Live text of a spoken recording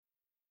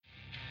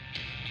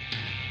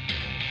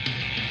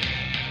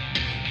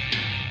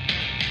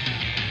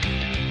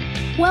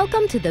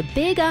Welcome to the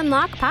Big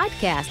Unlock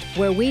podcast,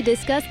 where we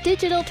discuss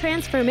digital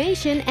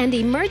transformation and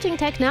emerging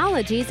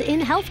technologies in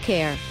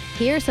healthcare.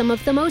 Hear some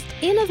of the most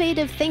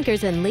innovative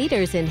thinkers and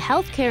leaders in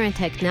healthcare and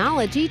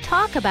technology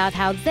talk about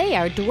how they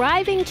are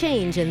driving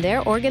change in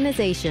their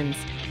organizations.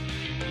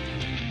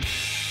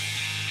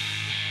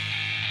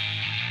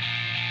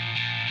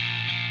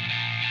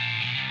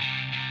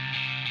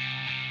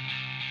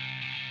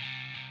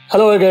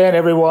 Hello again,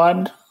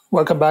 everyone.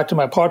 Welcome back to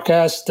my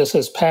podcast. This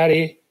is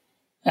Patty,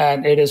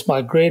 and it is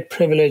my great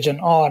privilege and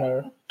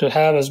honor to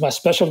have as my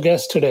special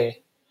guest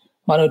today,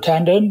 Manu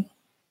Tandon,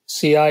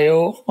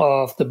 CIO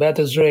of the Beth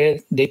Israel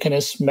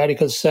Deaconess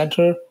Medical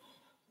Center,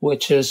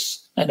 which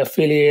is an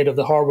affiliate of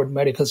the Harvard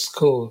Medical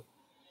School.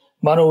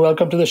 Manu,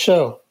 welcome to the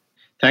show.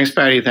 Thanks,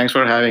 Patty. Thanks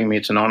for having me.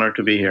 It's an honor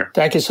to be here.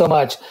 Thank you so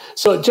much.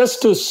 So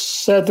just to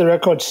set the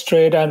record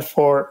straight and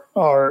for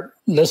our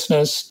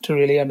listeners to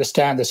really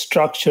understand the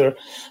structure.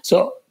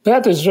 So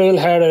Beth Israel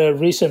had a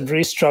recent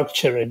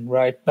restructuring,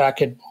 right,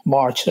 back in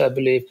March, I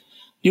believe. Do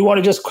you want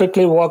to just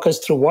quickly walk us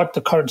through what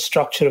the current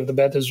structure of the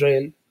Beth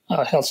Israel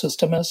health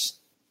system is?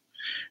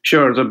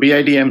 Sure. The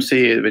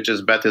BIDMC, which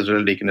is Beth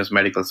Israel Deaconess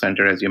Medical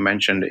Center, as you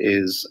mentioned,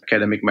 is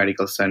academic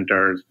medical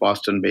center,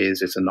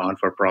 Boston-based. It's a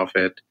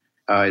non-for-profit.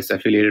 It's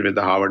affiliated with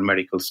the Harvard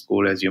Medical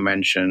School, as you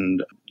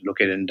mentioned,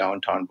 located in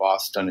downtown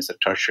Boston. It's a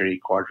tertiary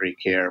quaternary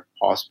care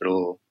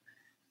hospital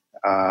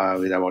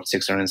with about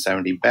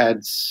 670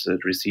 beds. It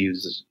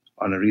receives,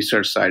 on the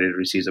research side, it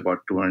receives about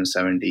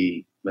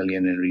 $270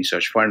 million in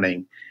research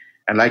funding.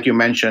 And like you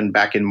mentioned,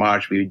 back in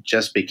March, we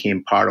just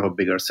became part of a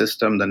bigger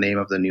system. The name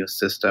of the new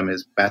system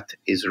is Beth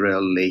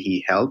Israel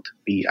Lahey Health,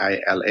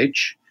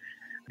 BILH.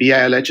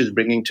 BILH is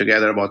bringing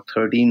together about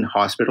 13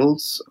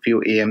 hospitals, a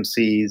few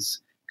AMCs,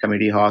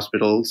 community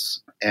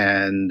hospitals,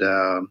 and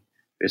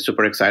we're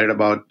super excited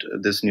about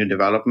this new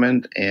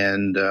development.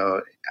 And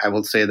I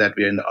will say that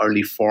we're in the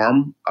early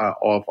form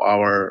of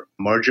our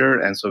merger,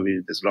 and so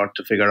there's a lot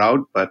to figure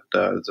out, but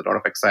there's a lot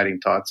of exciting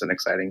thoughts and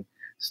exciting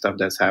stuff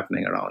that's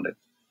happening around it.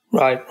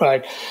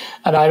 Right.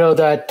 And I know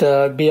that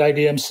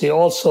BIDMC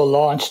also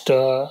launched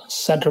a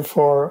Center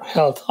for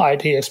Health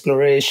IT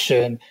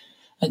Exploration.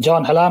 And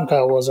John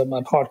Halamka was on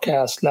my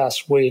podcast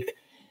last week,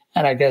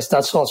 and I guess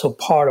that's also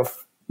part of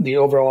the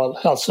overall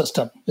health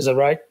system. Is that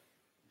right?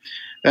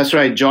 That's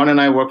right. John and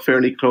I work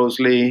fairly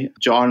closely.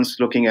 John's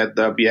looking at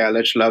the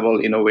BILH level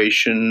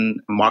innovation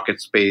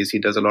market space. He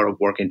does a lot of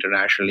work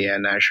internationally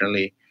and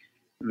nationally.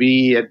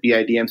 We at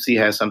BIDMC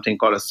have something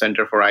called a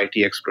Center for IT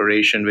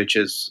Exploration, which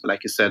is,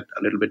 like you said,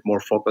 a little bit more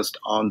focused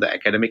on the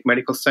academic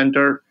medical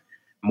center,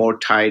 more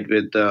tied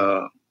with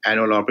the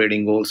annual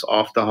operating goals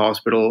of the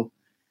hospital.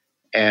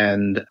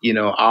 And,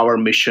 our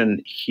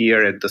mission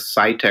here at the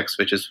CITEX,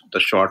 which is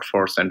the short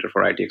for Center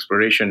for IT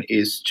Exploration,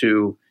 is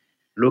to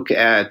look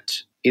at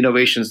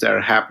innovations that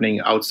are happening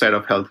outside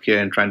of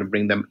healthcare and trying to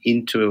bring them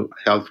into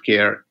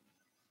healthcare,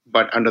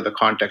 but under the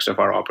context of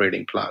our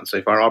operating plan. So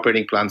if our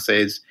operating plan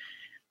says,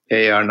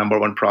 hey, our number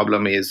one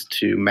problem is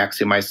to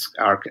maximize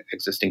our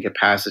existing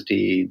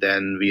capacity,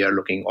 then we are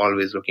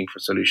always looking for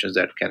solutions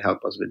that can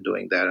help us with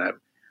doing that. And I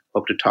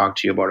hope to talk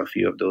to you about a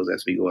few of those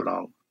as we go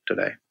along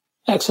today.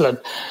 Excellent.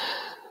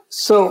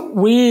 So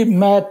we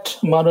met,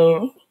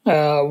 Manu,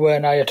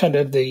 when I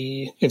attended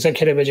the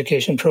executive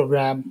education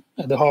program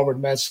at the Harvard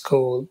Med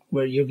School,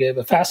 where you gave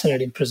a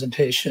fascinating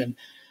presentation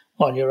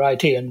on your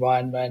IT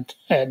environment.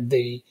 And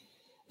the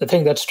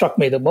thing that struck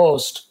me the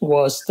most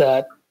was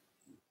that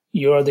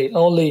you're the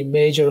only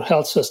major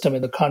health system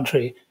in the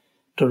country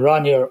to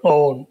run your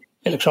own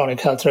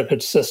electronic health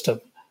record system.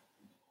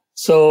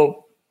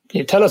 So can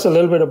you tell us a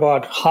little bit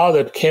about how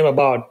that came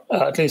about,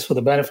 at least for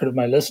the benefit of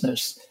my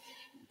listeners,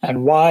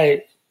 and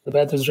why the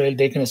Beth Israel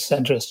Deaconess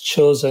Center has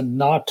chosen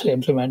not to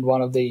implement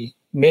one of the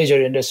major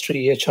industry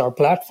EHR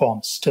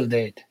platforms till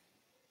date?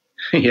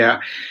 Yeah.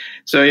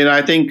 So,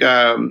 I think,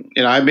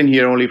 I've been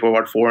here only for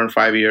about 4 and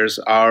 5 years.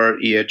 Our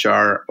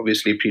EHR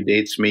obviously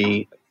predates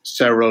me.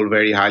 Several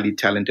very highly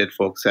talented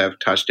folks have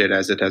touched it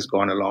as it has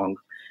gone along.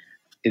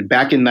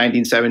 Back in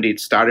 1970, it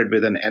started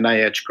with an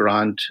NIH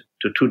grant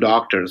to 2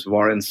 doctors,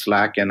 Warren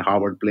Slack and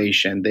Howard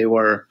Blaish, and they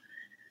were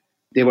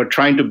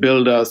trying to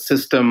build a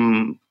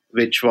system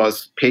which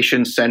was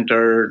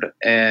patient-centered,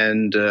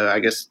 and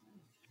I guess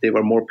they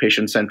were more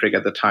patient-centric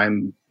at the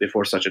time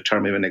before such a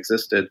term even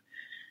existed.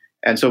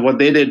 And so what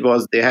they did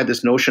was they had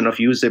this notion of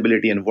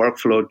usability and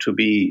workflow to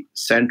be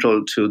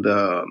central to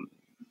the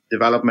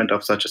development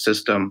of such a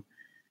system.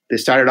 They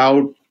started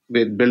out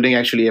with building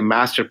actually a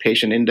master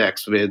patient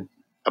index with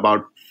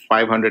about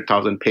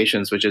 500,000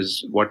 patients, which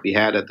is what we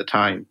had at the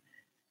time.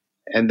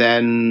 And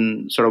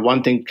then sort of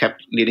one thing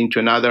kept leading to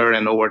another,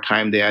 and over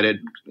time they added,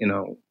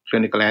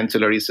 clinical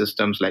ancillary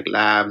systems like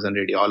labs and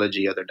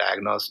radiology, other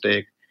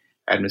diagnostic,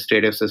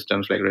 administrative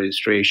systems like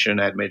registration,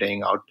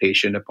 admitting,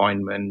 outpatient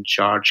appointment,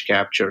 charge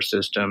capture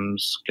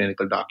systems,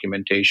 clinical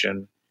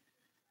documentation.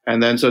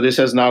 And then so this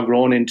has now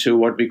grown into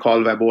what we call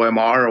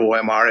WebOMR,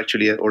 or OMR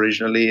actually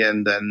originally,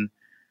 and then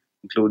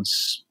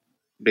includes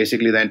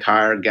basically the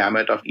entire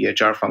gamut of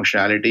EHR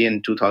functionality.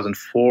 In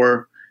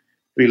 2004,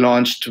 We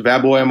launched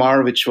Web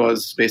OMR, which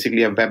was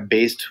basically a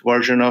web-based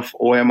version of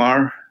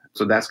OMR.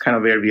 So that's kind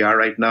of where we are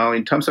right now.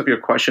 In terms of your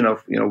question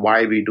of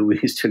why we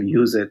still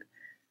use it,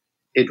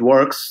 it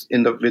works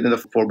within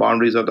the four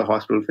boundaries of the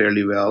hospital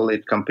fairly well.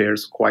 It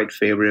compares quite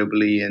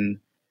favorably in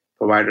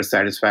provider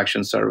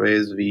satisfaction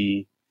surveys.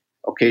 We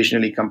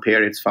occasionally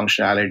compare its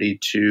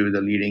functionality to the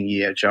leading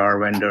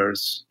EHR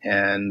vendors,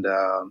 and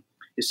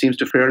it seems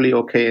to fairly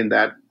okay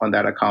on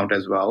that account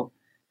as well.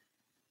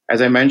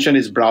 As I mentioned,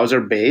 it's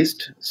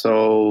browser-based,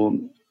 so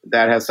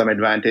that has some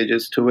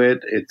advantages to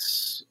it.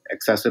 It's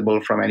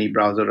accessible from any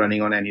browser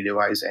running on any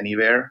device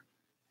anywhere.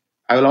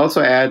 I will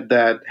also add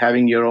that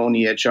having your own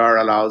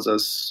EHR allows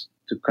us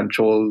to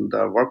control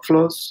the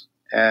workflows.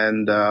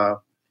 And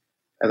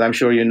as I'm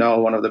sure you know,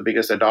 one of the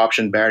biggest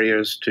adoption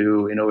barriers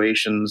to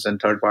innovations and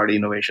third-party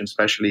innovation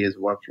especially is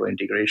workflow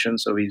integration.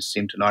 So we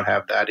seem to not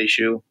have that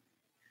issue.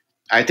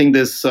 I think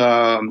this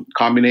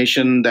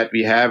combination that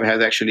we have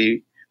has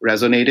actually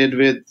resonated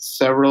with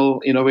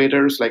several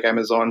innovators like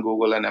Amazon,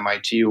 Google, and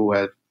MIT,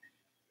 with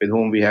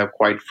whom we have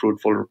quite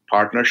fruitful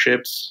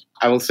partnerships.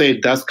 I will say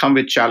it does come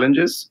with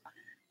challenges.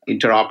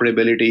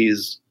 Interoperability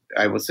is,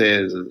 I would say,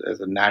 as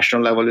a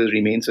national level, it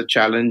remains a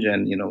challenge,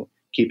 and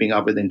keeping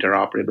up with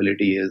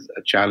interoperability is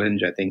a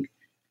challenge. I think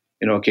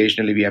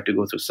occasionally we have to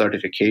go through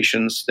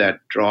certifications that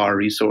draw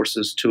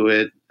resources to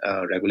it,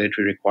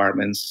 regulatory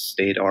requirements,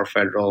 state or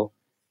federal.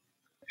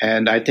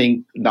 And I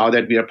think now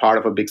that we are part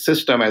of a big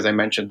system, as I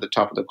mentioned at the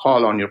top of the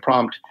call on your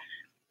prompt,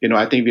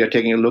 I think we are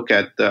taking a look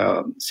at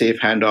the safe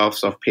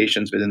handoffs of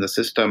patients within the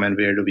system and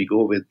where do we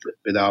go with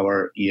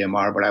our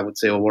EMR. But I would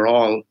say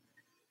overall,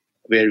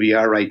 where we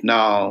are right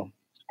now,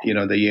 the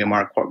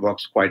EMR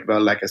works quite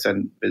well. Like I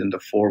said, within the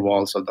four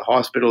walls of the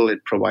hospital,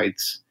 it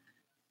provides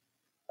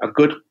a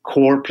good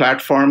core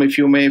platform, if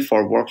you may,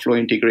 for workflow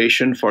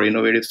integration for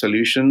innovative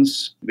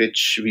solutions,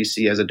 which we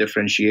see as a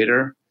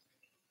differentiator.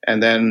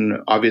 And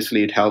then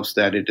obviously it helps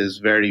that it is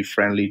very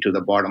friendly to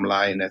the bottom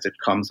line, as it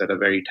comes at a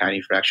very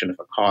tiny fraction of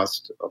a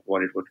cost of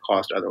what it would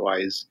cost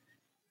otherwise.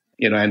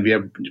 And we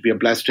are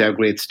blessed to have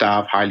great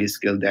staff, highly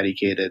skilled,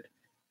 dedicated.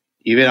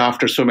 Even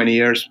after so many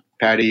years,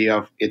 Patty,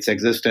 of its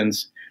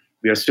existence,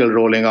 we are still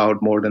rolling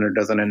out more than a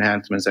dozen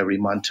enhancements every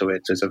month to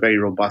it. So it's a very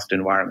robust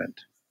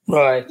environment.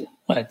 Right.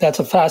 That's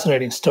a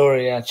fascinating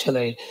story,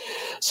 actually.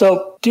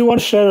 So do you want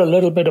to share a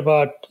little bit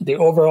about the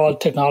overall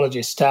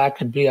technology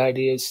stack and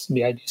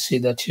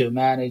BIDC that you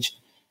manage,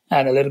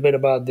 and a little bit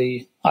about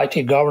the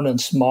IT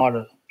governance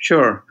model?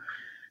 Sure.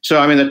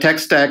 So, the tech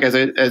stack,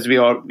 as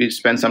we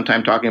spent some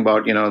time talking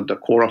about, the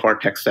core of our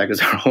tech stack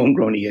is our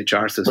homegrown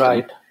EHR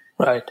system.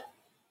 Right.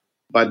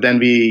 But then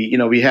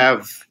we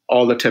have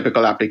all the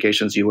typical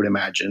applications you would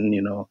imagine.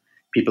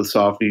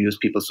 PeopleSoft, we use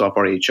PeopleSoft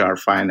for HR,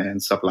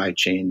 finance, supply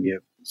chain. We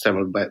have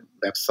several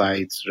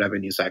websites,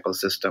 revenue cycle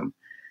system.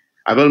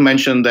 I will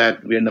mention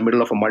that we're in the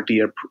middle of a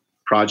multi-year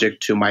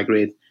project to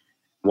migrate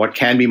what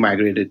can be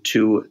migrated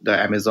to the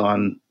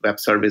Amazon Web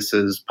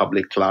Services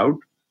public cloud.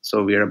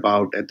 So we're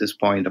at this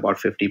point, about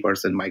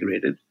 50%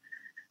 migrated.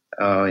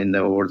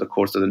 Over the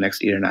course of the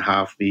next year and a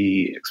half,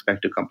 we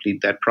expect to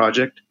complete that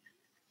project.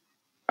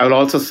 I will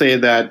also say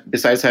that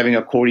besides having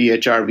a core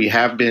EHR,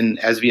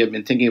 as we have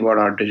been thinking about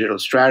our digital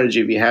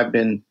strategy, we have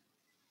been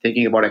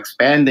thinking about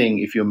expanding,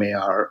 if you may,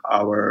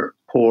 our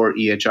core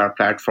EHR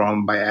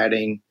platform by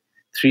adding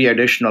 3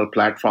 additional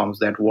platforms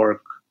that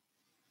work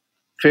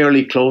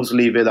fairly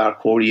closely with our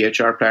core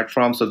EHR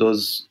platform. So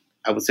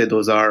I would say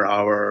those are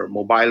our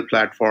mobile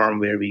platform,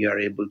 where we are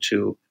able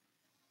to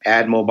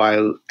add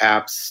mobile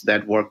apps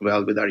that work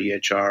well with our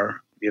EHR.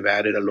 We have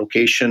added a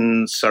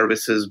location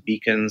services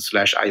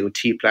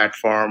beacon/IoT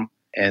platform,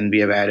 and we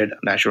have added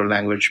natural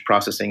language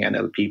processing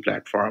NLP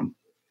platform.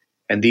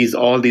 And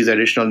all these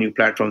additional new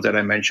platforms that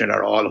I mentioned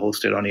are all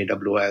hosted on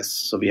AWS.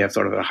 So we have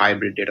sort of a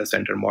hybrid data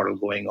center model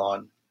going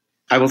on.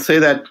 I will say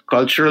that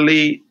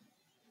culturally,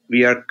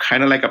 we are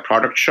kind of like a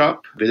product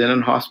shop within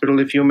a hospital,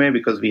 if you may,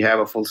 because we have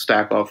a full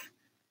stack of,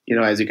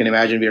 as you can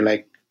imagine,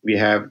 we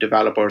have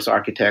developers,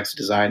 architects,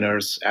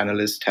 designers,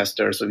 analysts,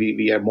 testers. So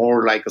we are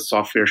more like a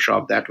software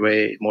shop that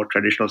way, more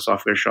traditional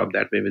software shop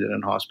that way within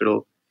a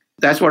hospital.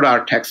 That's what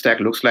our tech stack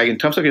looks like. In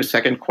terms of your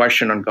second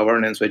question on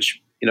governance,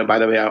 which, by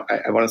the way,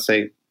 I want to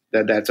say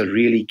that that's a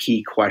really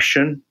key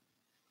question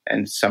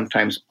and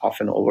sometimes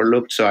often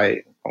overlooked. So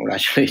I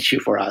congratulate you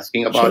for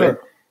asking about it.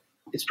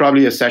 It's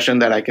probably a session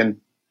that I can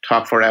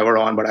talk forever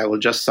on, but I will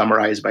just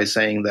summarize by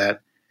saying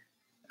that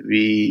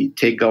we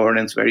take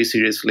governance very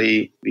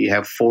seriously. We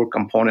have 4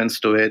 components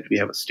to it. We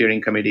have a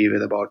steering committee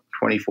with about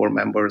 24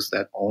 members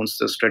that owns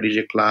the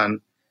strategic plan.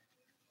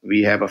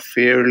 We have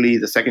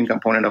the second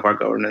component of our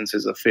governance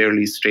is a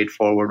fairly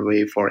straightforward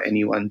way for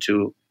anyone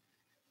to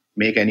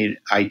make any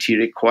IT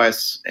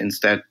requests. In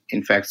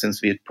fact,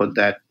 since we had put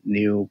that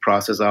new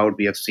process out,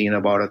 we have seen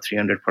about a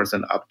 300%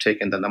 uptick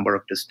in the number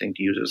of distinct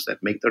users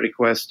that make the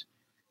request.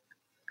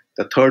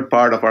 The third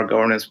part of our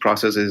governance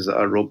process is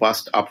a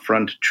robust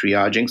upfront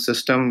triaging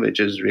system, which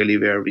is really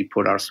where we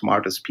put our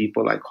smartest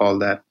people. I call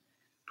that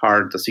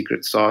part, the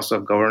secret sauce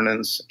of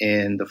governance.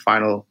 And the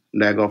final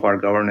leg of our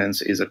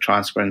governance is a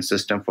transparent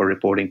system for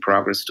reporting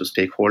progress to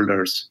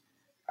stakeholders.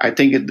 I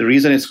think the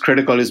reason it's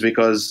critical is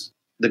because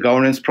the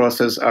governance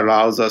process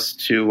allows us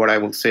to, what I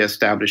will say,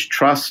 establish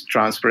trust,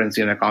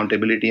 transparency, and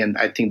accountability. And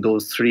I think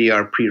those three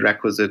are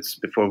prerequisites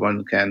before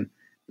one can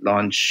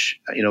launch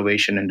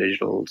innovation and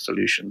digital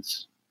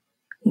solutions.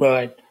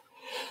 Right.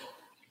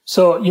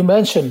 So you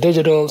mentioned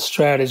digital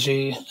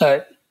strategy.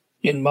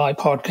 In my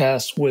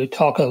podcast, we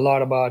talk a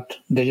lot about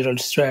digital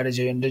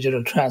strategy and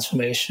digital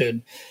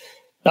transformation.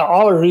 Now,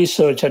 our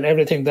research and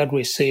everything that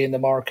we see in the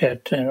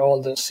market and all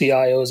the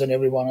CIOs and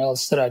everyone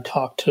else that I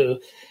talk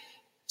to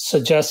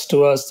suggests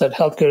to us that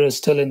healthcare is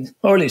still in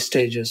early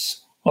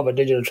stages of a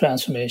digital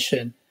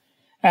transformation.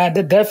 And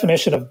the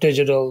definition of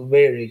digital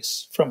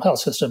varies from health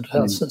system to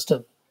health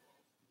system.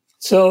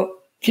 So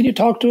can you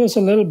talk to us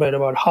a little bit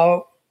about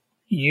how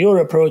you're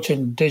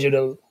approaching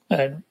digital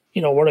and,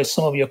 what are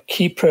some of your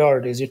key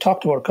priorities? You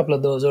talked about a couple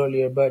of those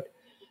earlier, but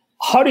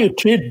how do you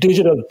treat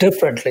digital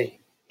differently?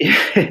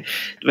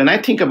 When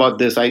I think about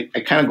this, I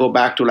kind of go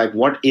back to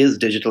what is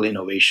digital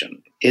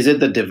innovation? Is it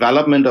the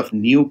development of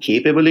new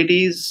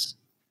capabilities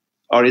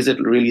or is it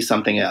really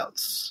something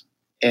else?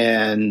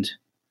 And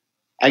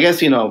I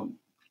guess,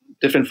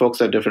 different folks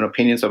have different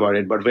opinions about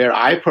it, but where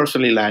I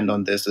personally land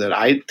on this is that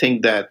I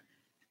think that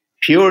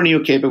pure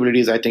new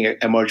capabilities, I think,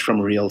 emerge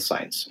from real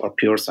science or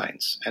pure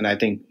science. And I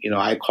think,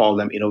 I call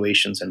them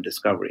innovations and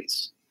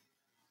discoveries.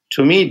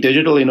 To me,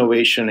 digital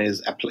innovation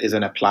is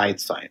an applied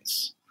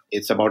science.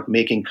 It's about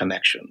making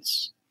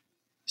connections.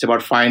 It's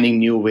about finding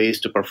new ways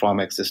to perform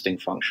existing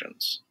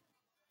functions.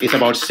 It's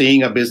about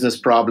seeing a business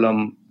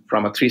problem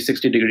from a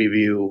 360-degree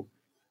view,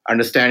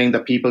 understanding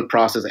the people,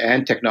 process,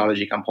 and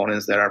technology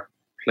components that are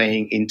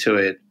playing into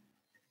it,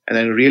 and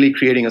then really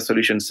creating a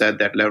solution set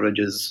that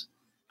leverages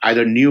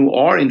either new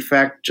or, in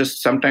fact,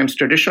 just sometimes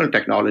traditional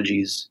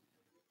technologies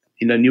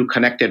in a new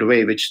connected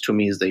way, which to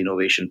me is the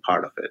innovation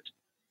part of it.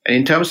 And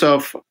in terms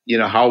of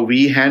how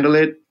we handle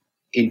it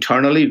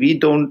internally, we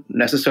don't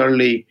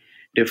necessarily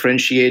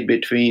differentiate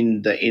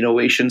between the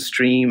innovation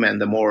stream and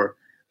the more,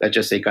 let's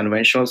just say,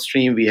 conventional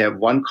stream. We have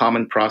one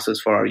common process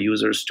for our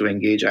users to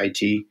engage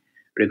IT,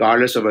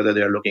 regardless of whether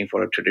they're looking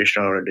for a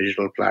traditional or a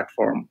digital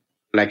platform.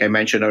 Like I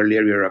mentioned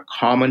earlier, we are a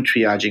common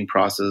triaging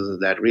process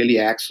that really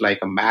acts like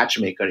a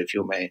matchmaker, if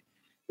you may,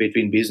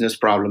 between business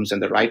problems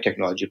and the right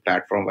technology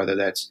platform, whether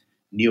that's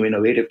new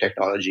innovative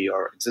technology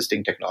or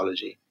existing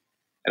technology.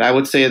 And I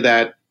would say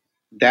that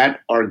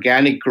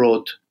organic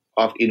growth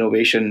of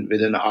innovation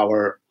within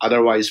our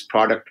otherwise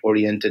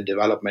product-oriented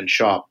development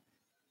shop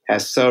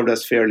has served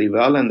us fairly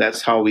well, and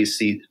that's how we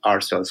see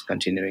ourselves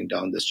continuing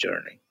down this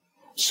journey.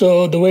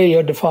 So the way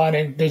you're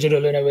defining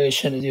digital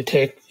innovation is you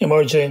take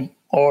emerging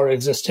or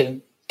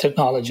existing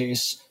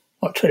technologies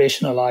or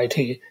traditional IT,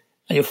 and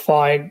you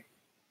find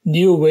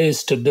new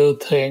ways to do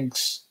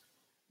things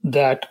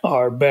that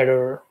are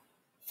better,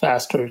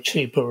 faster,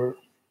 cheaper,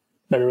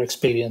 better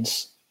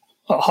experience,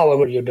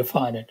 however you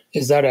define it.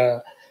 Is that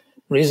a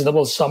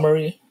reasonable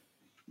summary?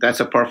 That's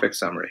a perfect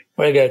summary.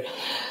 Very good.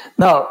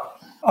 Now,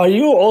 are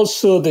you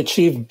also the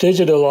Chief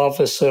Digital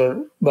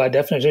Officer by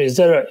definition? Is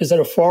there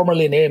a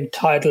formally named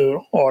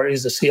title, or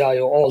is the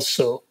CIO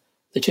also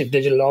the Chief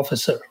Digital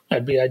Officer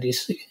at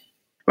BIDC?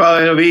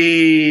 Well,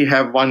 we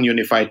have one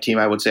unified team,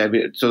 I would say.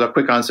 So the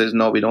quick answer is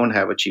no, we don't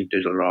have a Chief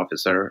Digital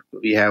Officer.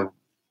 We have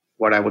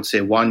what I would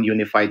say one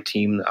unified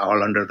team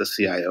all under the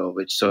CIO,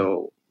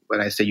 so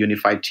when I say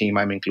unified team,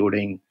 I'm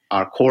including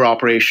our core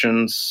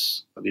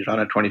operations. We run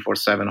a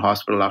 24/7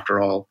 hospital after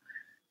all.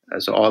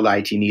 So all the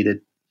IT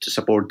needed to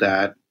support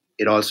that.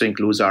 It also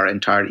includes our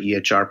entire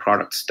EHR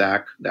product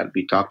stack that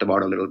we talked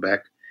about a little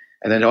back.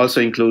 And then it also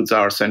includes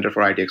our Center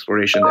for IT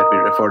Exploration that we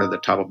referred at the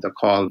top of the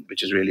call,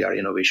 which is really our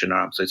innovation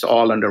arm. So it's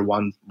all under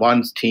one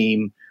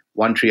team,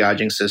 one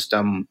triaging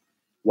system,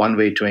 one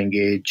way to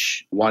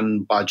engage,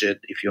 one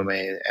budget, if you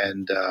may.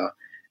 And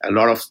a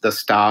lot of the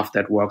staff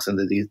that works in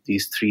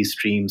these three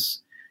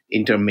streams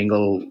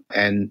intermingle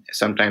and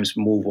sometimes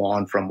move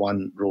on from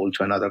one role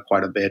to another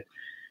quite a bit.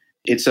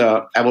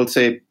 I will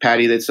say,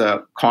 Patty, that's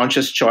a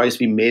conscious choice.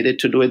 We made it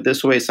to do it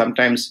this way.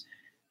 Sometimes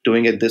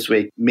doing it this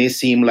way may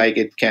seem like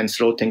it can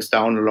slow things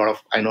down.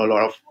 I know a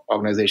lot of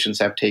organizations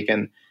have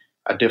taken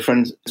a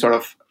different sort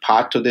of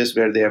path to this,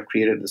 where they have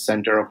created the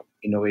center of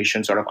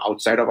innovation sort of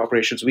outside of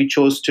operations. We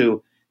chose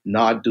to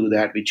not do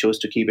that. We chose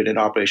to keep it in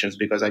operations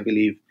because I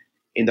believe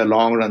in the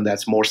long run,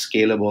 that's more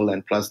scalable.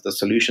 And plus the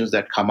solutions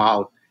that come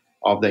out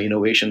of the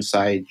innovation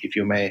side, if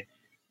you may,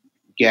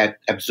 get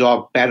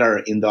absorbed better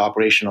in the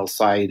operational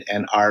side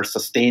and are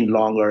sustained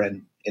longer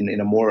and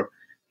in a more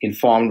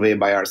informed way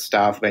by our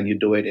staff when you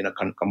do it in a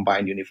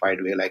combined,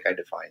 unified way like I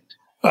defined.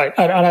 Right.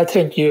 And I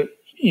think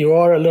you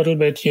are a little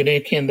bit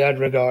unique in that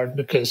regard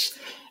because,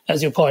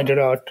 as you pointed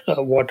out,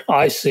 what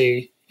I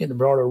see in the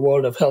broader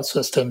world of health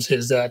systems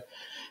is that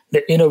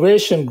the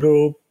innovation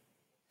group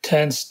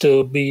tends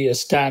to be a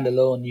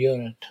standalone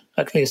unit,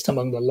 at least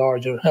among the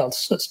larger health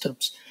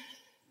systems.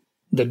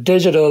 The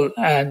digital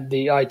and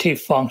the IT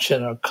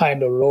function are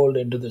kind of rolled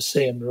into the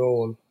same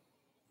role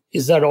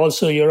Is that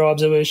also your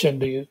observation?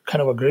 Do you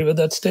kind of agree with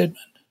that statement?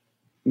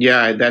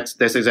 Yeah, that's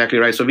exactly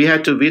right. So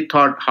we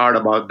thought hard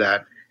about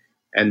that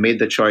and made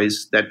the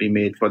choice that we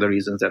made for the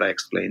reasons that I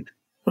explained.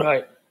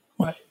 Right,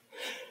 right.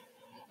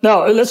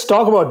 Now, let's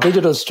talk about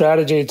digital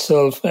strategy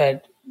itself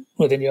and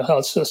within your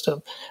health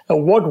system.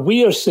 And what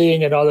we are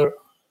seeing in other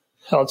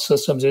health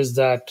systems is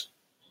that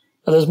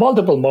there's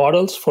multiple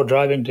models for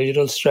driving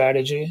digital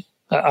strategy.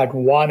 At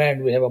one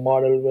end, we have a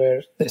model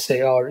where they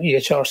say our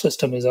EHR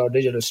system is our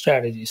digital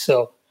strategy.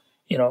 So,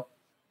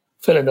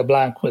 fill in the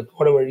blank with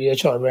whatever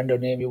EHR vendor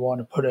name you want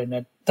to put in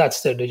it.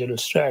 That's their digital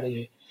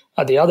strategy.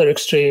 At the other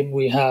extreme,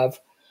 we have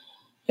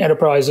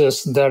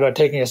enterprises that are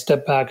taking a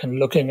step back and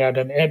looking at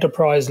an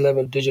enterprise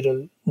level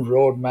digital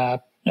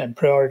roadmap and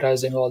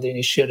prioritizing all the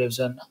initiatives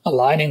and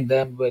aligning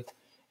them with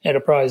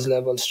enterprise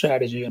level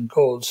strategy and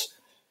goals.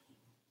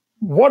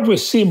 What we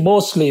see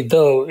mostly,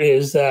 though,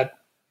 is that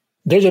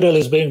digital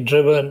is being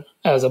driven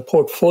as a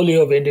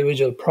portfolio of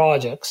individual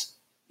projects,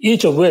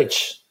 each of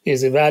which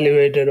is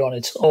evaluated on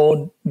its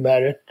own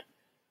merit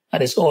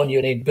and its own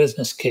unique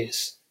business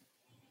case.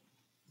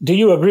 Do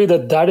you agree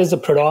that that is the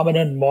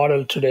predominant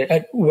model today?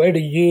 And where do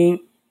you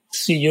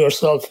see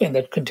yourself in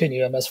that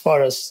continuum as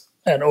far as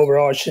an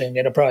overarching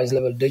enterprise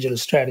level digital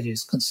strategy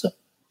is concerned?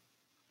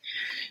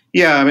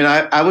 Yeah, I mean,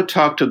 I would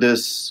talk to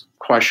this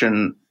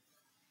question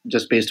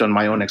just based on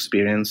my own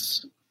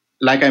experience.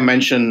 Like I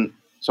mentioned,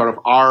 sort of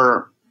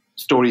our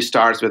story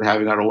starts with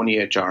having our own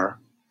EHR,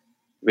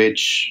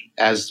 which,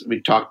 as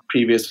we talked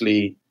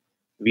previously,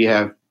 we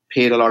have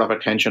paid a lot of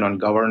attention on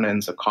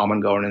governance, a common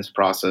governance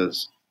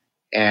process,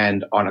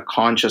 and on a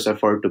conscious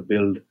effort to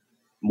build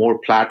more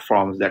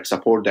platforms that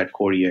support that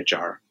core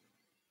EHR.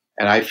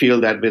 And I feel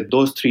that with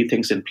those three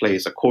things in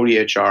place, a core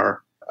EHR,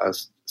 a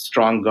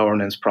strong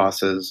governance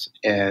process,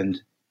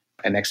 and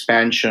an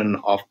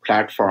expansion of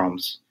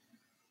platforms,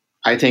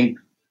 I think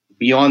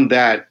beyond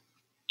that,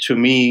 to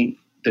me,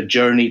 the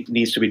journey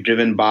needs to be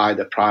driven by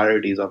the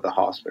priorities of the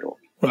hospital.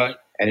 Right.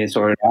 And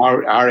so in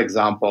our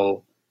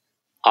example,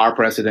 our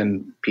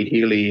president, Pete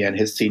Healy, and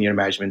his senior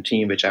management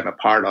team, which I'm a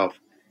part of,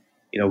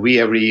 we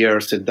every year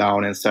sit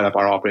down and set up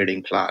our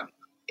operating plan.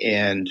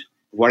 And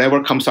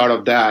whatever comes out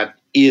of that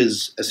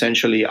is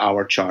essentially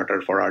our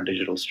charter for our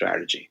digital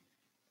strategy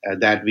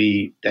that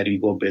we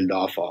go build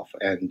off of.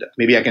 And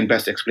maybe I can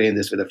best explain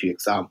this with a few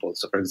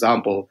examples. So, for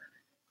example,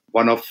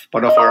 one of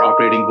our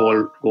operating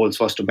goals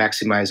was to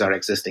maximize our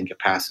existing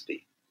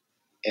capacity.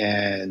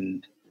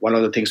 And one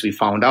of the things we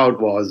found out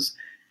was,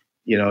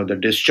 the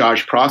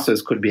discharge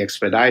process could be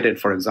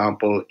expedited, for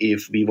example,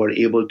 if we were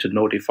able to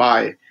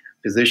notify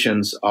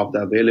physicians of the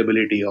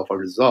availability of a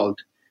result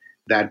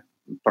that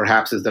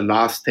perhaps is the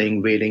last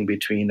thing waiting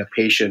between a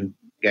patient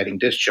getting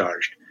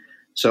discharged.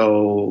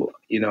 So,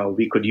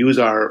 we could use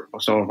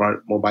some of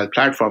our mobile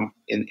platform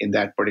in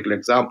that particular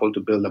example to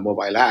build a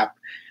mobile app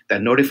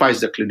that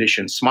notifies the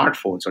clinician's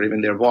smartphones or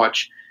even their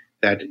watch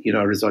that,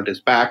 a result is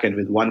back. And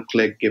with one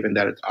click, given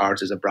that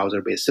ours is a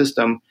browser-based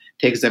system,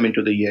 takes them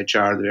into the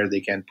EHR where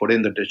they can put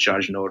in the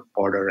discharge note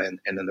order and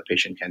then the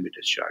patient can be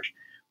discharged.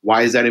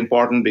 Why is that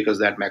important? Because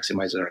that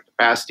maximizes our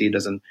capacity. It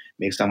doesn't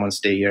make someone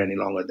stay here any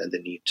longer than they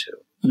need to.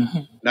 Mm-hmm.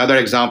 Another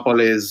example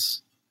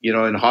is,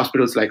 in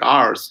hospitals like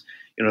ours,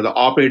 the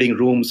operating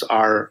rooms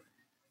are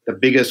the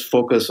biggest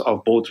focus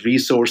of both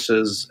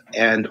resources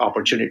and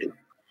opportunity.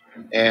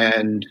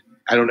 And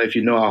I don't know if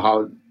you know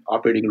how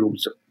operating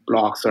rooms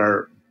blocks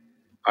are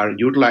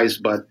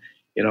utilized, but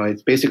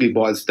it basically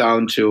boils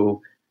down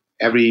to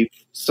every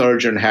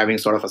surgeon having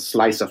sort of a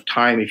slice of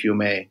time, if you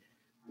may,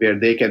 where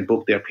they can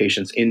book their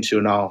patients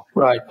into now.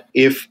 Right.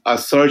 If a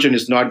surgeon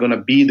is not going to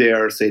be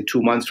there, say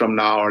 2 months from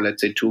now, or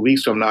let's say 2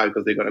 weeks from now,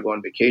 because they're going to go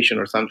on vacation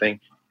or something,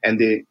 and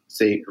they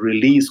say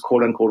release,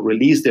 quote unquote,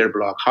 release their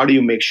block, how do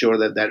you make sure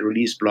that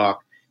release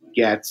block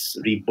gets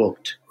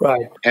rebooked?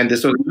 Right. And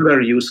this was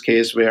another use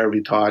case where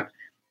we thought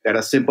that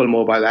a simple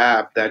mobile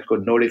app that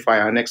could notify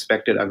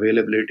unexpected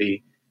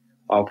availability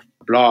of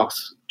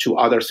blocks to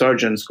other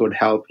surgeons could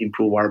help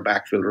improve our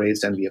backfill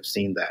rates, and we have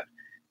seen that.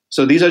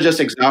 So these are just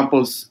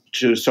examples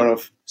to sort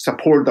of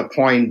support the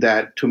point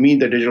that, to me,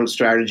 the digital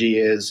strategy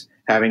is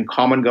having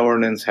common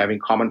governance, having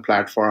common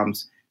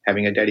platforms,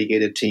 having a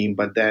dedicated team,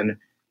 but then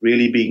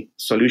really being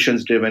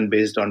solutions-driven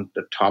based on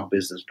the top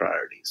business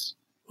priorities.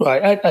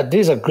 Right. And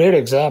these are great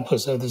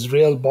examples of this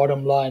real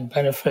bottom line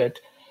benefit.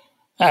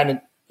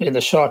 And in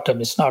the short term,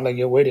 it's not like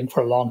you're waiting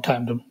for a long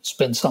time to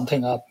spin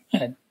something up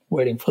and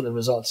waiting for the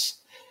results.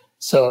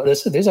 So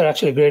these are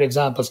actually great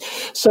examples.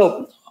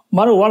 So,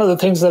 Manu, one of the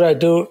things that I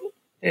do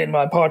in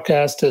my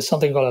podcast is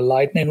something called a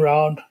lightning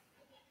round,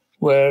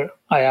 where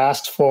I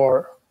asked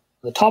for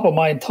the top of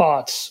mind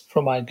thoughts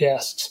from my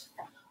guests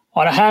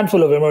on a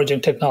handful of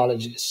emerging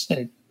technologies. And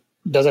it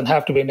doesn't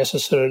have to be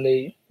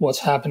necessarily what's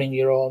happening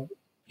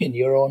in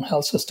your own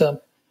health system,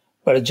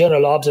 but a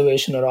general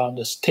observation around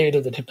the state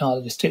of the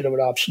technology, state of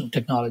adoption of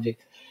technology.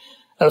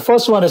 And the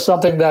first one is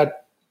something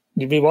that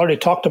we've already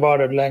talked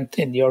about at length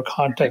in your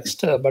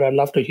context, but I'd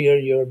love to hear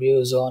your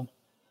views on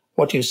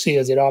what you see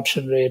as the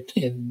adoption rate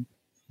in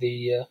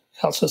the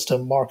health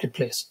system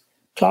marketplace: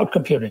 cloud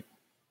computing.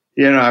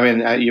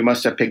 You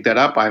must have picked that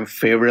up. I'm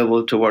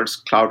favorable towards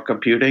cloud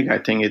computing. I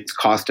think it's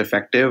cost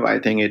effective. I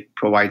think it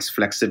provides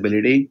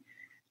flexibility.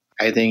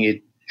 I think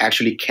it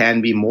actually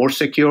can be more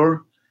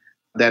secure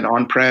than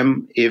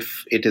on-prem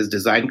if it is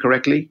designed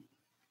correctly.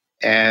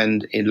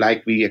 And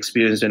like we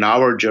experienced in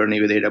our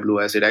journey with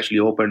AWS, it actually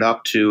opened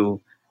up to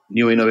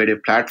new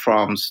innovative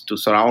platforms to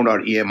surround our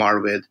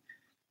EMR with.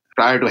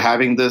 Prior to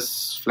having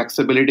this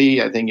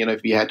flexibility, I think,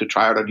 if we had to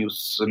try out a new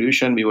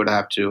solution, we would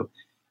have to,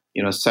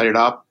 set it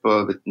up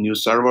with new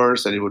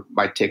servers, and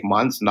might take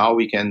months. Now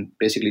we can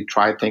basically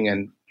try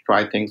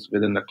things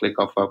within the click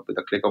of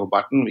a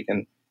button. We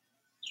can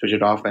switch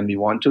it off when we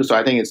want to. So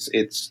I think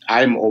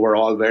I'm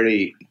overall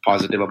very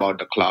positive about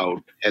the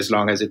cloud, as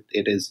long as it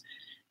is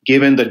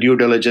given the due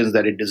diligence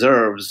that it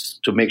deserves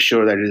to make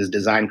sure that it is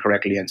designed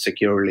correctly and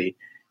securely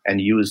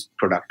and used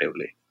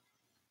productively.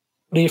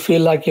 Do you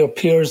feel like your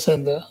peers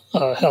in the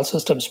health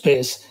system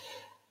space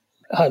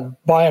have,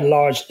 by and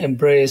large,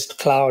 embraced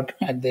cloud,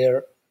 and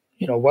they're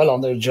well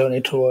on their journey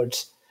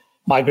towards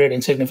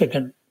migrating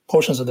significant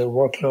portions of their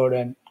workload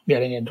and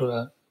getting into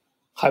a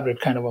hybrid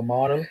kind of a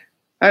model?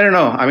 I don't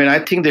know. I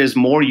think there's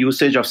more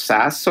usage of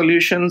SaaS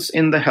solutions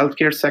in the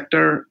healthcare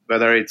sector,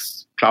 whether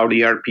it's cloud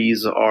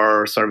ERPs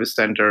or service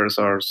centers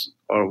or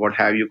what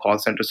have you, call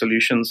center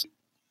solutions.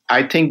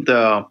 I think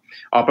the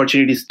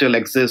opportunity still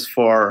exists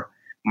for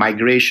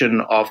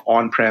migration of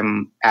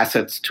on-prem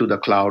assets to the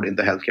cloud in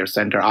the healthcare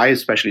center. I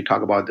especially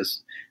talk about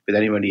this with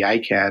anybody I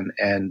can,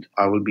 and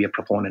I will be a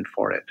proponent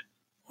for it.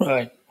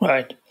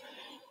 Right.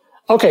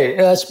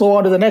 Okay, let's move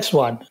on to the next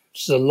one.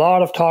 There's a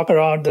lot of talk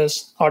around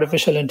this,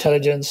 artificial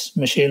intelligence,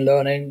 machine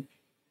learning.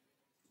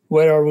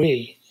 Where are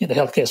we in the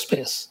healthcare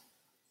space?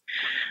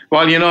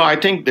 Well, I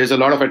think there's a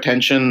lot of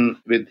attention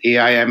with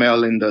AI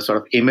ML in the sort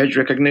of image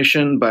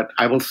recognition, but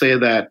I will say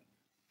that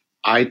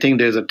I think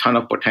there's a ton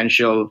of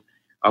potential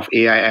of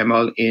AI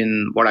ML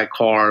in what I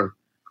call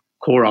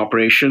core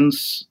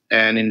operations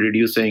and in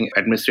reducing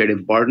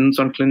administrative burdens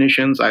on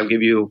clinicians. I'll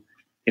give you,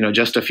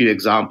 just a few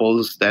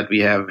examples that we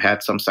have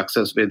had some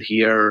success with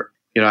here.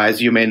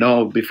 As you may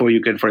know, before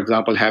you can, for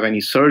example, have any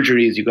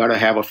surgeries, you got to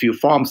have a few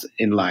forms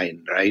in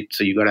line, right?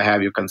 So you got to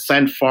have your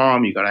consent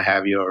form, you got to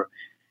have your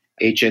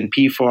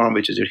HNP form,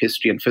 which is your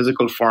history and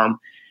physical form.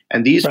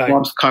 And these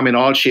forms come in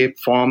all shape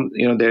forms.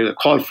 They're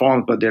called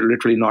forms, but they're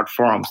literally not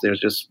forms. They're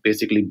just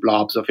basically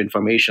blobs of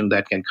information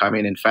that can come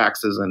in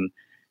faxes and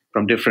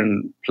from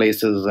different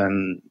places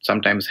and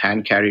sometimes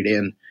hand carried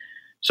in.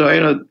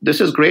 So,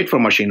 this is great for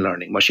machine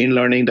learning. Machine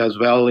learning does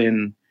well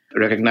in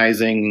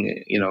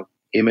recognizing,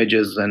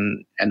 images,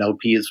 and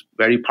NLP is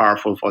very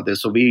powerful for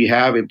this. So we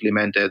have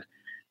implemented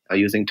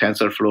using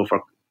TensorFlow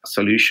for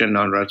solution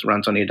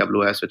runs on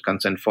AWS with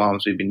consent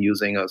forms. We've been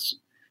using a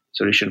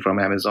solution from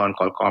Amazon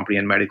called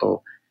Comprehend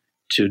Medical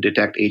to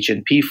detect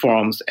H&P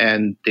forms,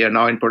 and they are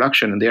now in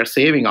production, and they are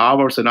saving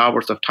hours and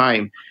hours of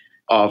time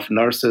of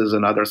nurses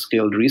and other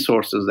skilled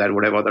resources that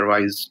would have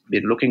otherwise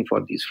been looking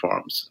for these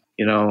forms.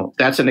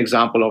 That's an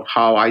example of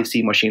how I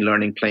see machine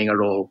learning playing a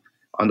role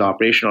on the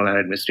operational and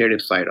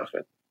administrative side of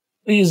it.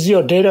 Is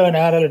your data and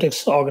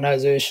analytics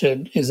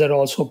organization, is that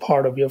also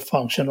part of your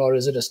function, or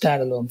is it a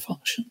standalone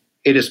function?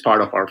 It is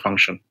part of our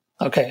function.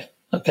 Okay.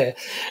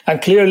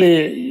 And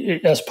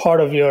clearly, as part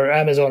of your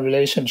Amazon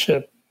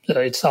relationship,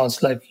 it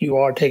sounds like you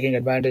are taking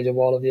advantage of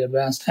all of the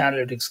advanced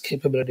analytics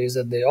capabilities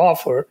that they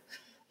offer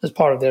as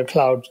part of their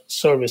cloud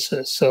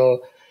services.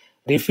 So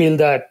do you feel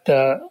that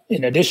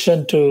in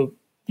addition to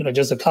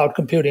just the cloud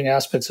computing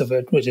aspects of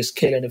it, which is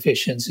scale and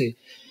efficiency,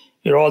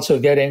 you're also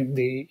getting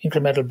the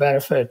incremental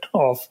benefit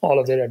of all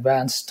of their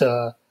advanced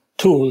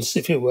tools,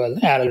 if you will,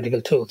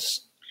 analytical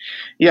tools?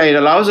 Yeah, it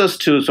allows us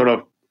to sort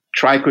of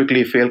try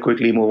quickly, fail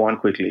quickly, move on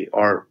quickly,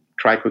 or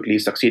try quickly,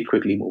 succeed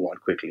quickly, move on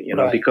quickly,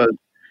 because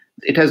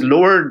it has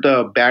lowered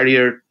the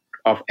barrier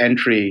of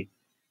entry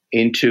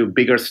into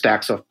bigger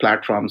stacks of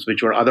platforms,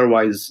 which were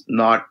otherwise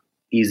not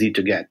easy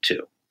to get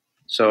to.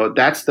 So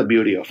that's the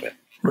beauty of it.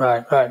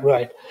 Right.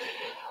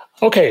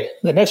 Okay,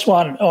 the next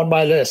one on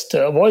my list,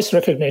 voice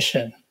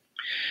recognition.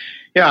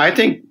 Yeah, I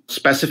think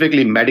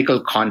specifically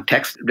medical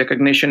context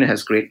recognition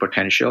has great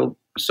potential.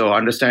 So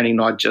understanding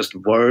not just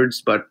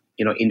words, but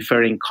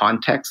inferring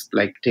context,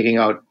 like taking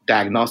out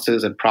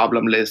diagnosis and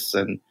problem lists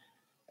and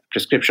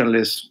prescription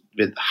lists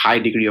with high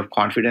degree of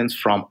confidence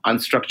from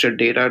unstructured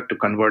data to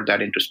convert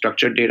that into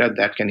structured data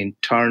that can in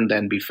turn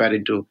then be fed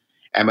into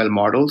ML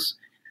models.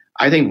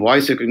 I think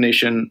voice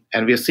recognition,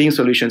 and we are seeing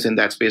solutions in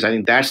that space. I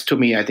think that's, to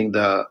me,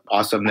 the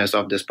awesomeness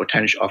of this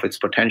potential, of its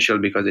potential,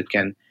 because it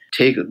can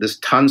take this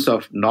tons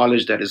of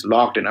knowledge that is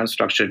locked in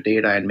unstructured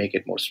data and make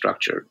it more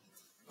structured.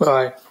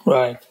 Right.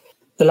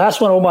 The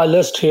last one on my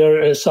list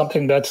here is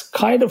something that's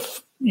kind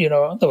of,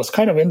 that was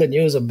kind of in the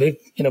news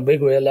in a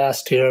big way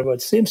last year,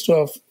 but seems to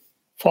have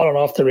fallen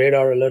off the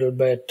radar a little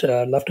bit.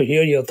 I'd love to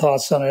hear your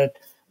thoughts on it.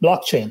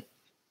 Blockchain.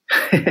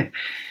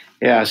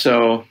 Yeah,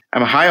 so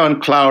I'm high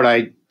on cloud.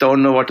 I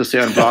don't know what to say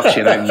on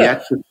blockchain. I'm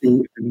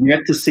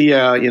yet to see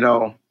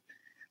I'm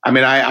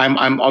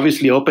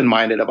obviously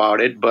open-minded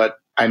about it,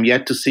 but I'm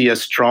yet to see a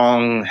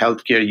strong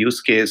healthcare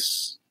use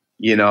case,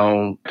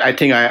 I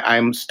think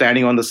I'm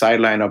standing on the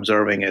sideline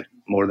observing it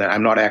more than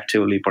I'm not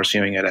actively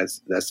pursuing it.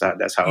 As that's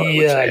how I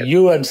would say it.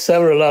 You and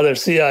several other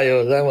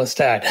CIOs, I must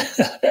add.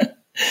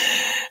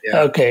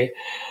 Yeah. Okay.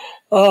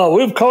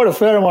 We've covered a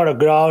fair amount of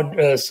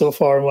ground so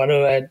far,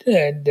 Manu, and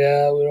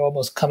we're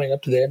almost coming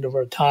up to the end of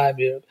our time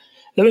here.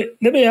 Let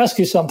me ask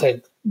you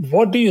something.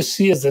 What do you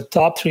see as the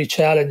top 3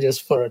 challenges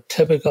for a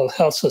typical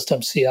health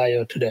system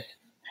CIO today?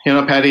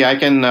 Patty, I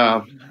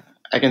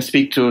can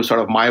speak to sort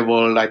of my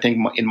world. I think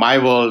in my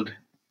world,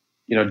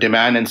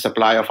 demand and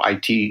supply of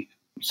IT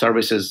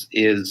services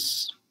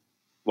is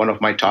one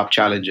of my top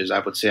challenges. I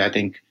would say, I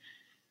think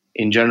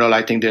in general,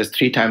 I think there's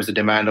 3 times the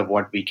demand of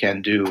what we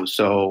can do.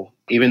 So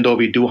even though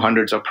we do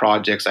hundreds of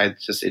projects,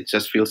 it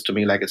just feels to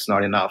me like it's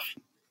not enough.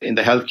 In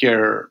the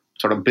healthcare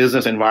sort of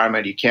business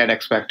environment, you can't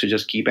expect to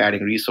just keep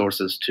adding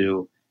resources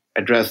to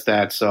address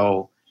that.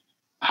 So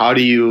how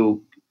do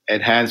you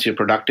enhance your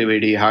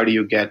productivity? How do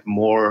you get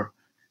more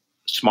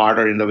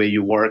smarter in the way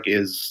you work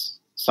is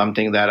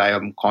something that I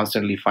am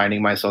constantly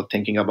finding myself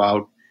thinking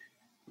about.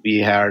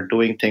 We are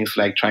doing things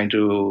like trying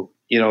to,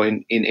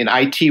 in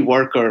IT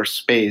worker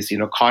space,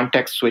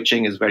 context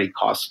switching is very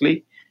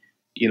costly.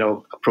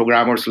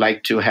 Programmers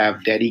like to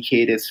have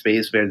dedicated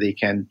space where they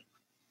can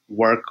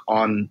work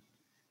on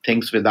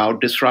things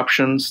without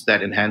disruptions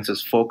that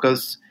enhances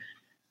focus.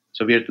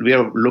 So we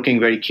are looking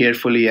very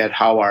carefully at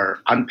how our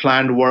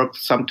unplanned work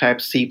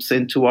sometimes seeps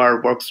into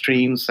our work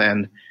streams.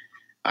 And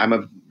I'm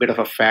a bit of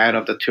a fan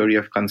of the theory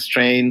of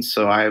constraints.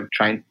 So I'm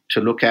trying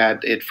to look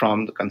at it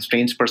from the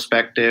constraints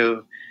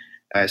perspective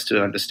as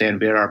to understand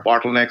where our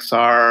bottlenecks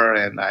are.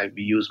 And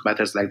we use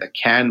methods like the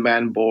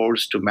Kanban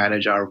boards to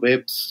manage our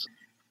WIPs.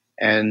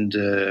 And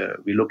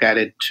we look at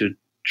it to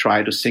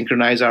try to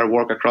synchronize our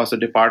work across the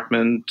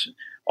department.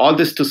 All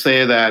this to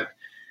say that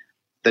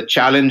the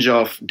challenge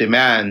of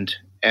demand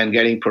and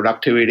getting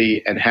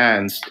productivity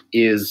enhanced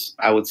is,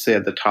 I would say,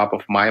 at the top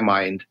of my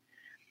mind.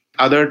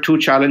 Other 2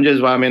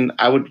 challenges,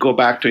 I would go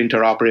back to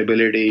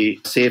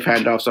interoperability. Safe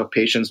handoffs of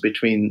patients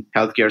between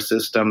healthcare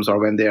systems or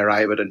when they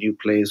arrive at a new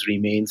place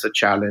remains a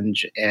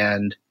challenge.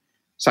 And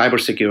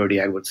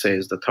cybersecurity, I would say,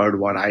 is the third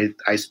one.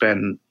 I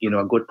spend,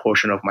 a good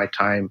portion of my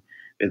time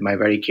with my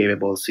very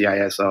capable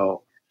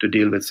CISO to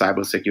deal with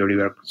cybersecurity,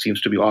 where it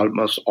seems to be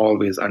almost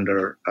always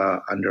under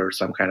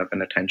some kind of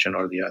an attention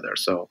or the other.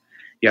 So,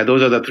 yeah,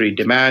 those are the 3: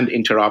 demand,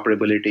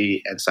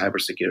 interoperability, and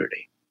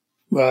cybersecurity.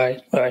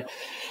 Right.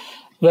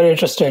 Very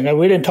interesting. And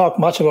we didn't talk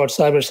much about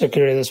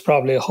cybersecurity. There's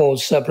probably a whole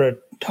separate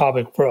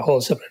topic for a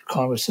whole separate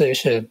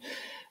conversation.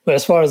 But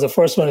as far as the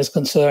first one is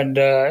concerned,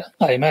 I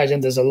imagine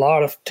there's a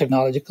lot of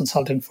technology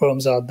consulting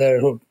firms out there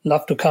who'd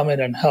love to come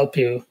in and help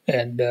you.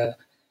 And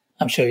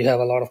I'm sure you have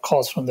a lot of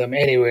calls from them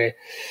anyway.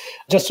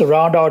 Just to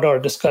round out our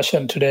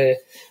discussion today,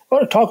 I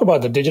want to talk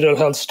about the digital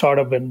health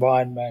startup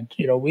environment.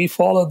 We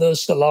follow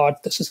this a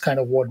lot. This is kind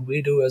of what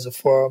we do as a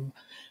firm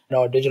in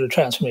our digital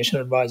transformation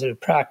advisory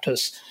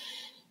practice.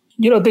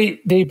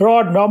 The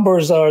broad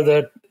numbers are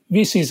that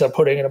VCs are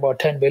putting in about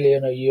 $10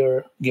 billion a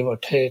year, give or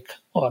take,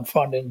 on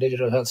funding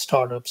digital health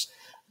startups.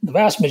 The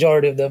vast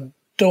majority of them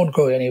don't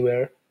go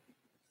anywhere.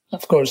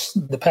 Of course,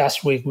 the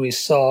past week we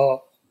saw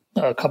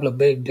a couple of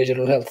big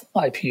digital health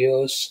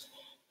IPOs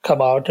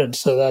come out, and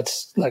so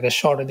that's like a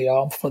shot in the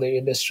arm for the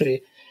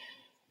industry.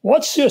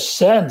 What's your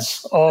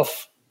sense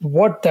of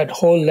what that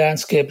whole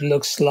landscape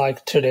looks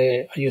like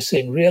today? Are you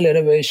seeing real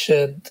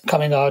innovation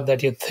coming out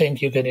that you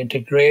think you can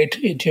integrate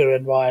into your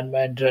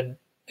environment and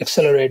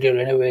accelerate your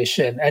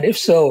innovation? And if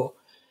so,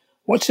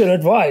 what's your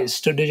advice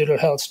to digital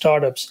health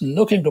startups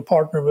looking to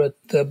partner with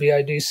the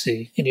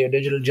BIDC in your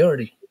digital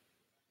journey?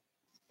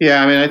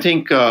 Yeah, I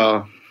think,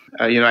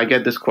 I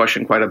get this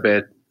question quite a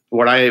bit.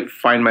 What I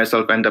find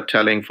myself end up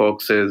telling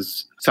folks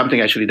is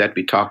something actually that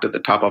we talked at the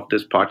top of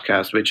this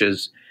podcast, which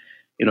is,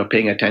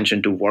 paying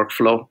attention to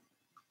workflow.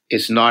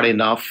 It's not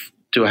enough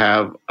to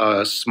have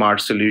a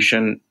smart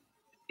solution.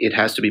 It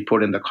has to be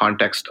put in the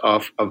context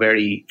of a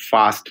very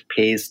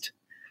fast-paced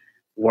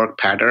work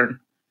pattern.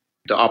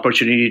 The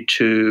opportunity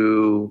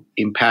to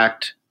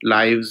impact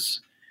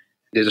lives,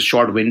 there's a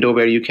short window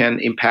where you can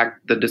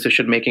impact the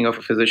decision-making of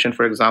a physician,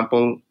 for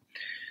example.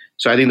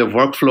 So I think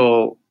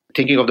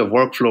thinking of the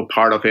workflow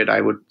part of it,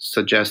 I would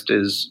suggest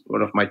is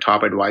one of my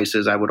top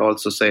advices. I would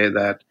also say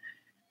that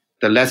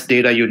the less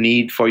data you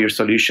need for your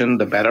solution,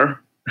 the better.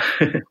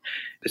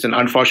 It's an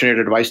unfortunate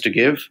advice to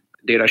give.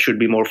 Data should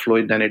be more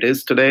fluid than it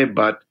is today,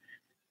 but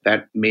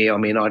that may or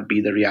may not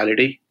be the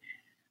reality.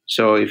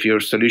 So if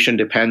your solution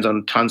depends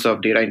on tons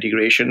of data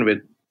integration with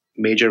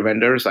major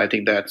vendors, I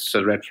think that's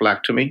a red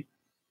flag to me.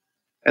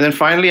 And then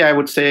finally, I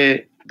would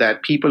say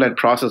that people and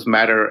process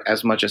matter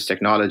as much as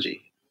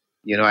technology.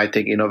 I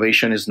think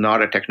innovation is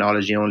not a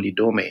technology-only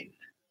domain.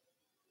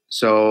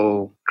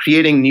 So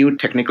creating new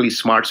technically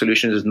smart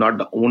solutions is not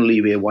the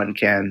only way one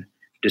can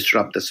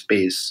disrupt the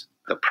space.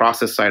 The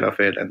process side of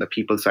it and the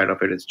people side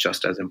of it is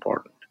just as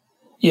important.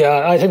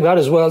 Yeah, I think that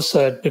is well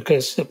said,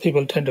 because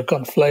people tend to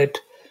conflate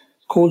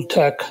cool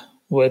tech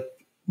with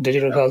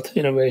digital health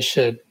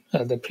innovation,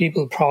 the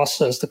people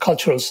process, the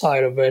cultural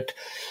side of it.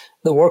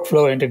 the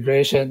workflow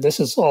integration. This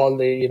is all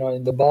the,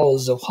 in the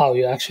bowels of how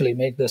you actually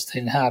make this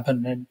thing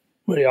happen. And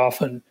very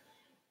often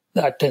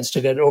that tends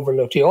to get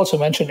overlooked. You also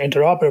mentioned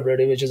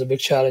interoperability, which is a big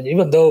challenge,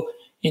 even though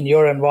in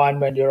your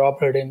environment, you're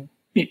operating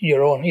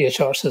your own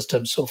EHR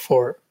system. So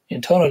for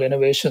internal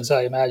innovations,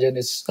 I imagine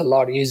it's a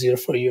lot easier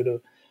for you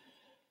to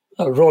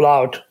roll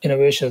out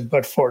innovations.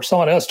 But for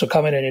someone else to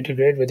come in and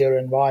integrate with your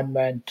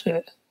environment,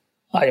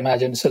 I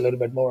imagine it's a little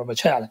bit more of a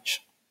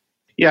challenge.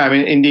 Yeah, I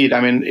mean, indeed.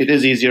 I mean, it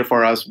is easier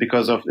for us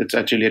because of it's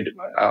actually,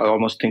 I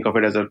almost think of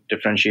it as a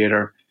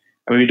differentiator.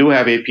 I mean, we do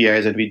have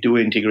APIs and we do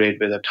integrate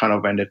with a ton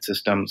of vendor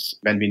systems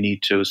when we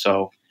need to.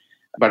 So,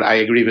 but I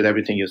agree with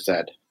everything you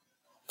said.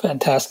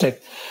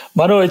 Fantastic.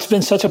 Manu, it's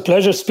been such a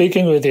pleasure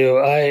speaking with you.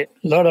 I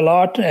learned a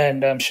lot,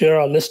 and I'm sure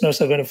our listeners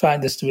are going to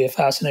find this to be a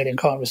fascinating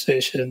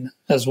conversation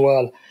as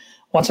well.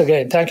 Once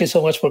again, thank you so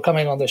much for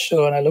coming on the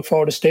show, and I look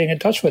forward to staying in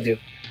touch with you.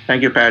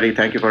 Thank you, Patty.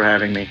 Thank you for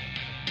having me.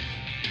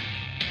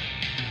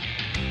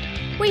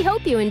 We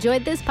hope you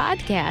enjoyed this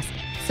podcast.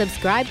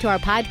 Subscribe to our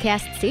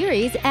podcast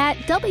series at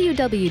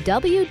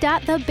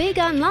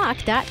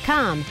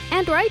www.thebigunlock.com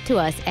and write to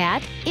us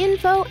at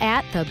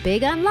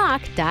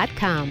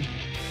info@thebigunlock.com.